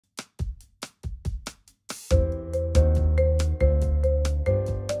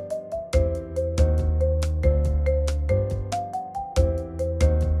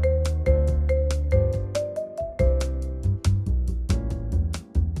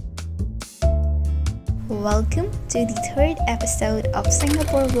Welcome to the third episode of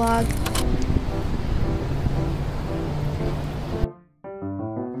Singapore Vlog.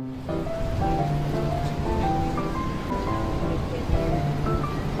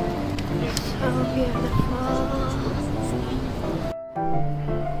 So beautiful.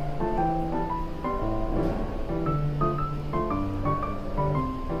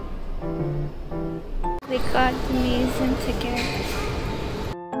 We got amazing tickets.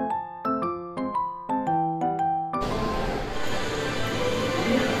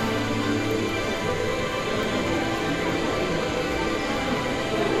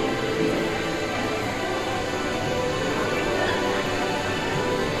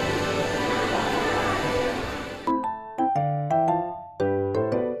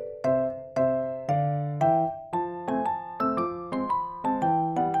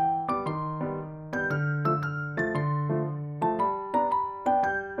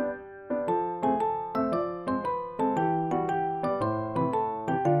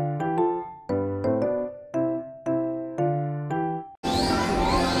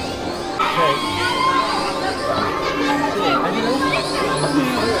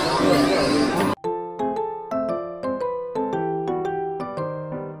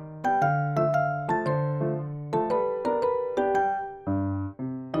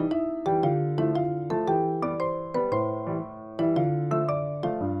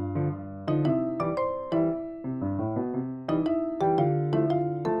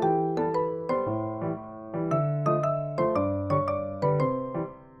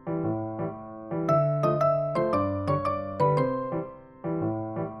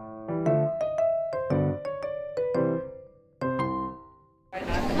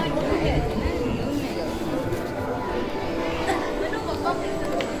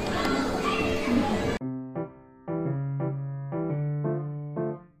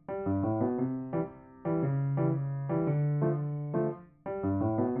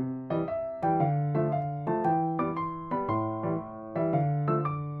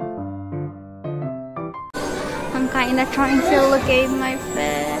 I'm kinda trying to locate my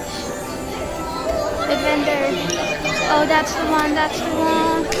fish. The vendor. Oh, that's the one, that's the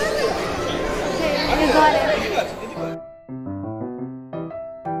one. Okay, we got it.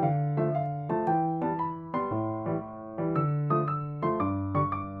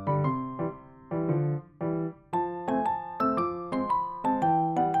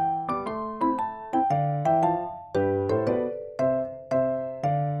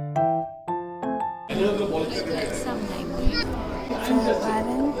 It's a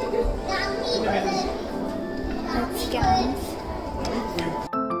button. It scans.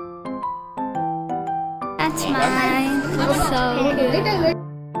 That's mine. So good.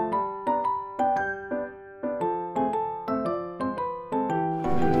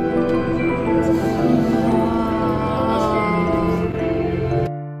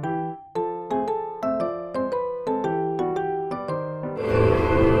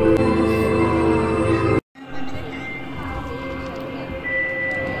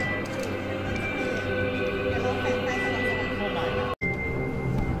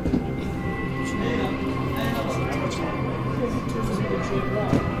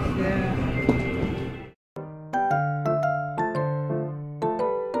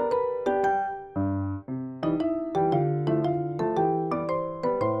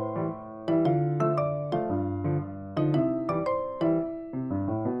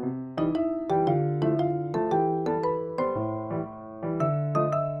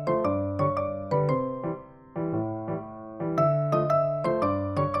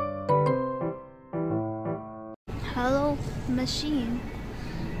 Hello, machine.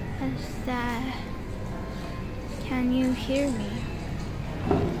 Is that? Can you hear me?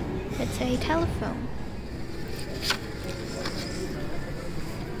 It's a telephone.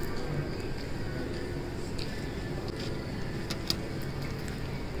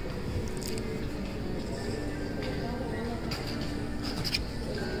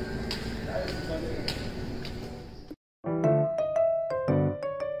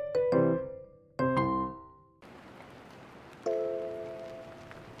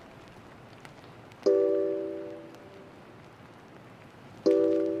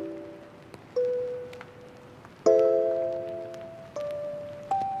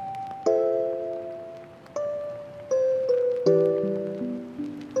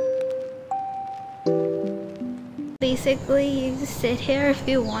 Basically, you just sit here if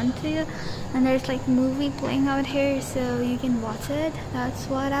you want to, and there's like movie playing out here, so you can watch it. That's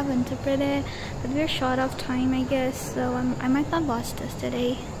what I've interpreted. But we're short of time, I guess, so I might not watch this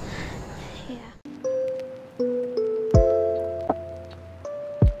today. Yeah.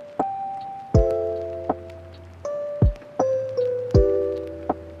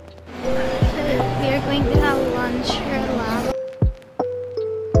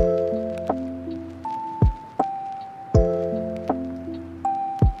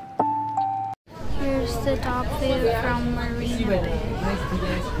 the top view from Marina Bay.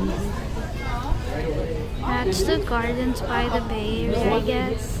 That's the gardens by the Bay Area, I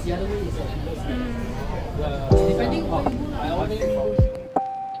guess.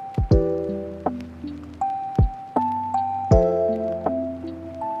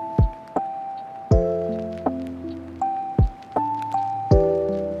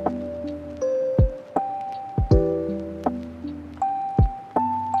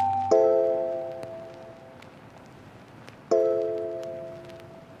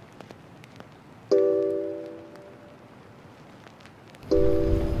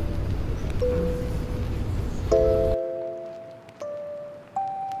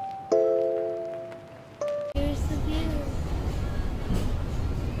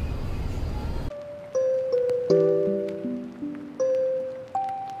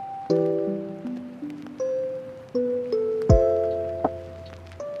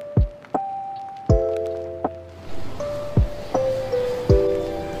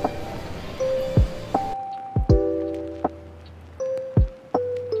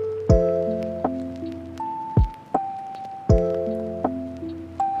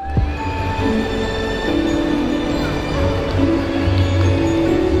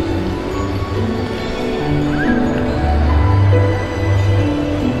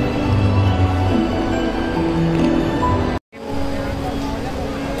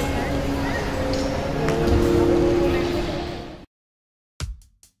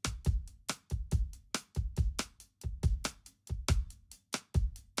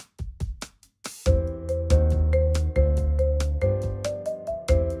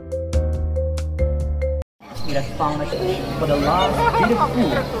 It has found a sleep for the last bit of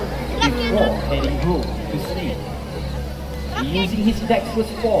food before heading home to sleep. Using his dexterous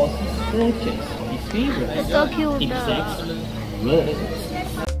paws, he searches for his favorite So cute, insects, birds.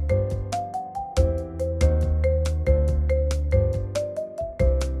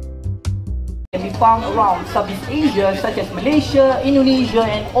 Can be found around Southeast Asia such as Malaysia, Indonesia,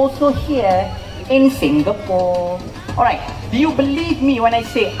 and also here in Singapore. Alright, do you believe me when I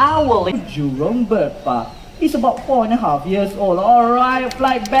say owl is Jurong bird park? It's about 4.5 years old. Alright,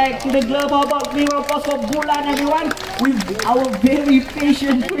 fly back to the globe. How about we will pause for Bulan, everyone? With our very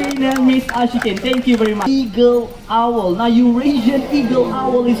patient trainer, Miss Ashikin. Thank you very much. Eagle owl. Now, Eurasian eagle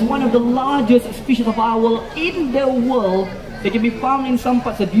owl is one of the largest species of owl in the world. They can be found in some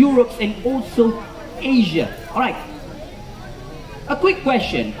parts of Europe and also Asia. Alright, a quick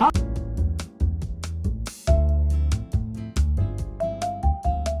question.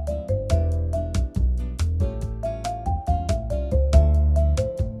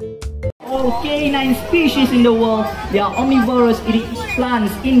 All canine species in the world, they are omnivorous, eating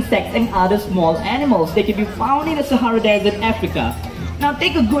plants, insects, and other small animals. They can be found in the Sahara Desert, Africa. Now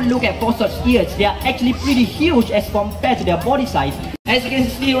take a good look at both such ears. They are actually pretty huge as compared to their body size. As you can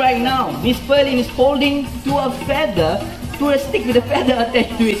see right now, Miss Perlin is holding to a feather, to a stick with a feather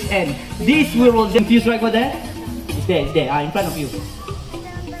attached to its end. This will confuse right over there. It's there, in front of you.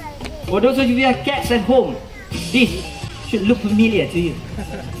 For those of you who have cats at home, this should look familiar to you.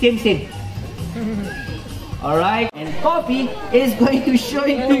 Same. Alright, and Coffee is going to show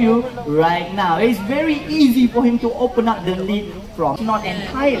it to you right now. It's very easy for him to open up the lid from. Not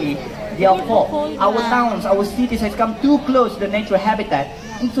entirely their fault. Our towns, our cities has come too close to the natural habitat.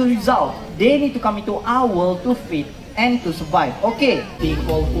 And as a result, they need to come into our world to feed and to survive. Okay, they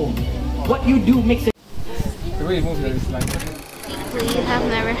call home. What you do makes it. The way it moves is like. We have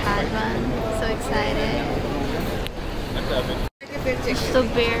never had one. So excited. It's the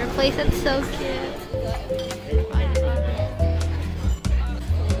bear place. It's so cute.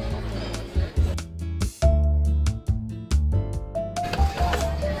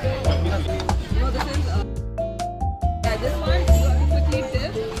 This one, you have to quickly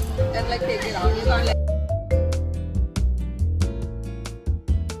dip and like take it out. You can't like.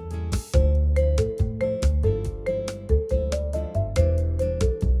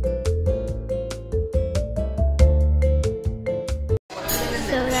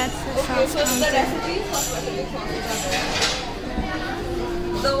 So that's the sauce counter.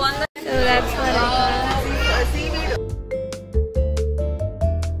 The one that. So that's what I got.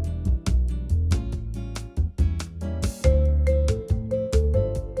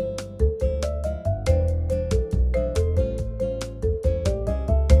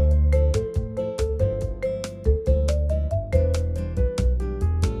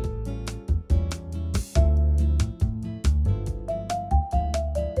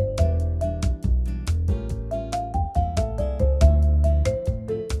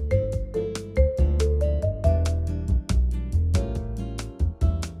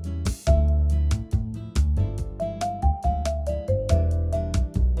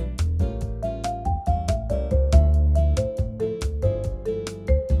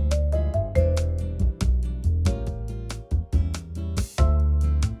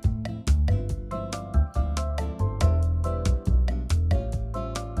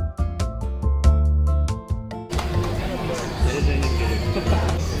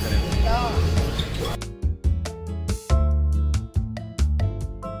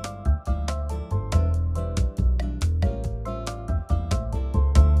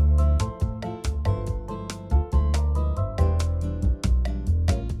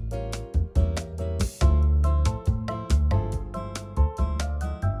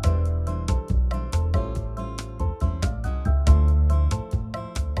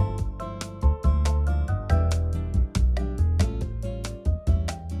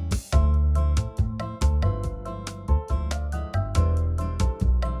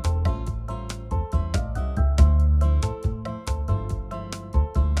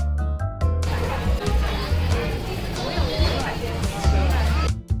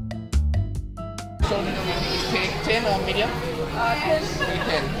 or medium?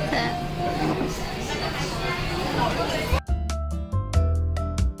 10. 10.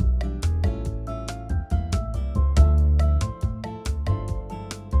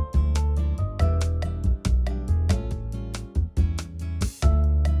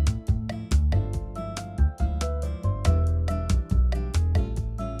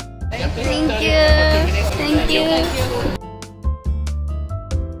 Thank you. Thank you.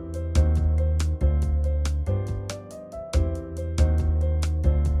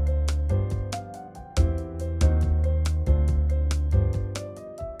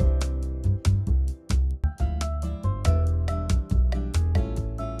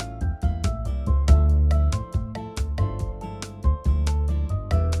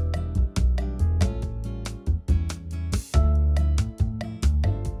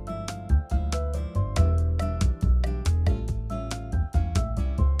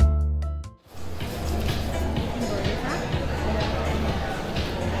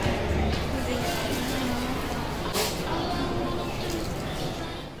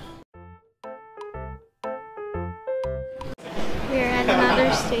 We're at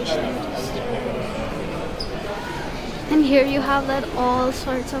another stationery store. And here you have that all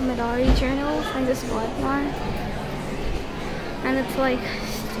sorts of Midori journals. I just bought one. And it's like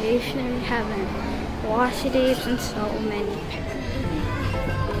stationery heaven. Washi tapes and so many.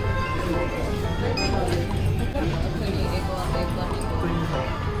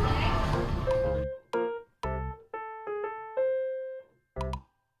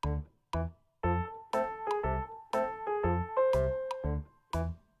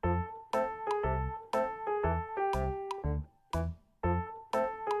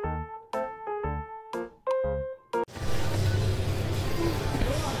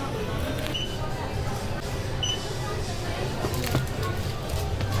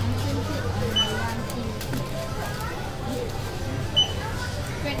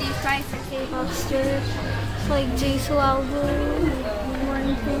 K-pop stores. It's like Jisoo album,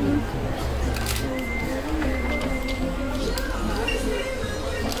 one thing.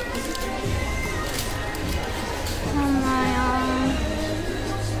 Oh my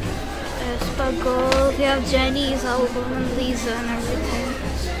Espa Gold. We have Jennie's album and Lisa and everything.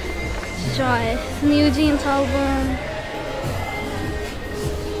 Try New Jeans album.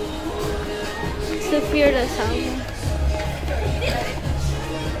 It's the Fearless album.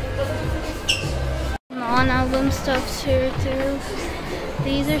 Non-album stuff's here too.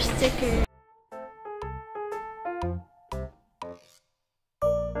 These are stickers.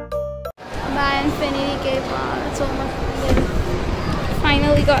 Buy Infinity K-pop. That's all my favorite.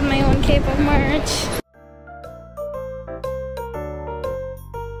 Finally got my own K-pop merch.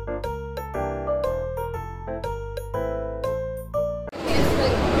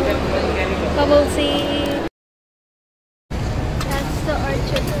 Bubble tea. That's the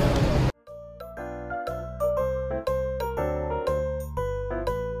Orchard.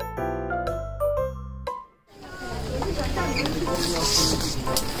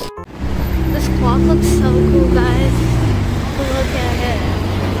 This clock looks so cool, guys. Look at it.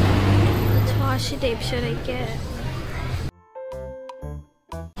 Which washi tape should I get?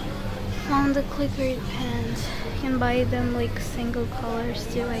 Found the clicker pens. You can buy them like single colors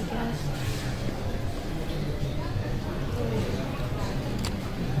too, I guess.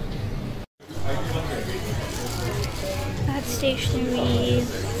 That's stationery.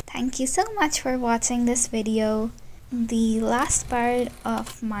 Thank you so much for watching this video. The last part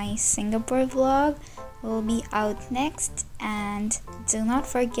of my Singapore vlog will be out next, and do not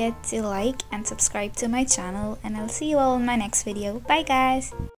forget to like and subscribe to my channel, and I'll see you all in my next video. Bye guys!